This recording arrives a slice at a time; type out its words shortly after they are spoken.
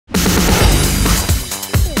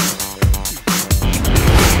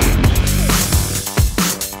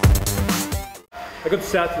good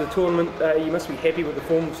start to the tournament. You must be happy with the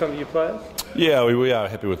form of some of your players? Yeah, we are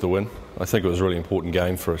happy with the win. I think it was a really important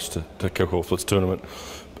game for us to kick off this tournament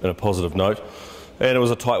in a positive note. And it was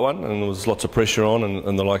a tight one, and there was lots of pressure on,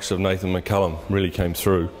 and the likes of Nathan McCullum really came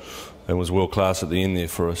through and was world class at the end there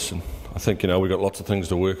for us. And I think, we've got lots of things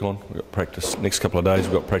to work on. We've got practice next couple of days.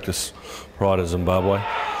 We've got practice prior to Zimbabwe.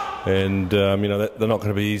 And, they're not going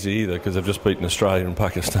to be easy either, because they've just beaten Australia and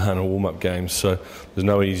Pakistan in warm-up games, so there's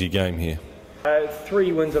no easy game here.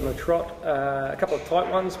 3 wins on the trot, a couple of tight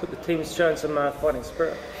ones, but the team's shown some fighting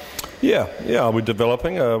spirit. Yeah, we're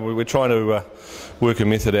developing. We're trying to work a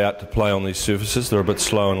method out to play on these surfaces. They're a bit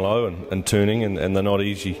slow and low and turning, and they're not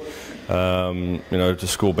easy, to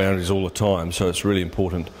score boundaries all the time. So it's really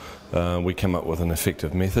important we come up with an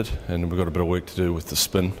effective method, and we've got a bit of work to do with the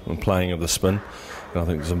spin and playing of the spin. And I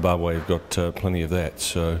think Zimbabwe have got plenty of that.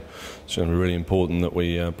 So it's going to be really important that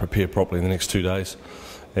we prepare properly in the next 2 days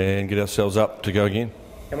and get ourselves up to go again.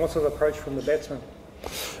 And what sort of approach from the batsman?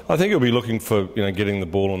 I think he'll be looking for getting the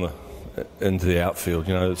ball into the outfield.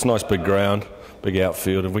 It's nice big ground, big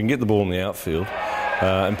outfield. If we can get the ball in the outfield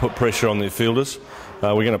and put pressure on the fielders,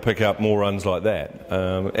 we're going to pick up more runs like that.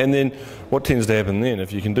 And then what tends to happen then,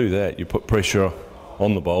 if you can do that, you put pressure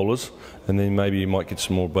on the bowlers, and then maybe you might get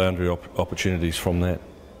some more boundary opportunities from that.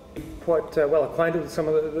 Quite well acquainted with some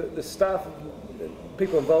of the staff,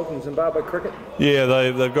 people involved in Zimbabwe cricket? Yeah,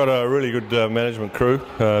 they've got a really good management crew.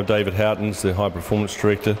 David Houghton's the high performance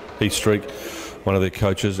director, Heath Streak, one of their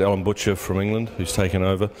coaches, Alan Butcher from England, who's taken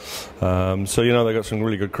over. So they've got some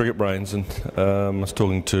really good cricket brains, and I was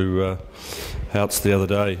talking to Houts the other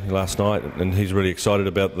day, last night, and he's really excited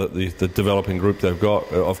about the developing group they've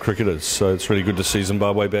got of cricketers. So it's really good to see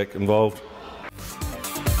Zimbabwe back involved.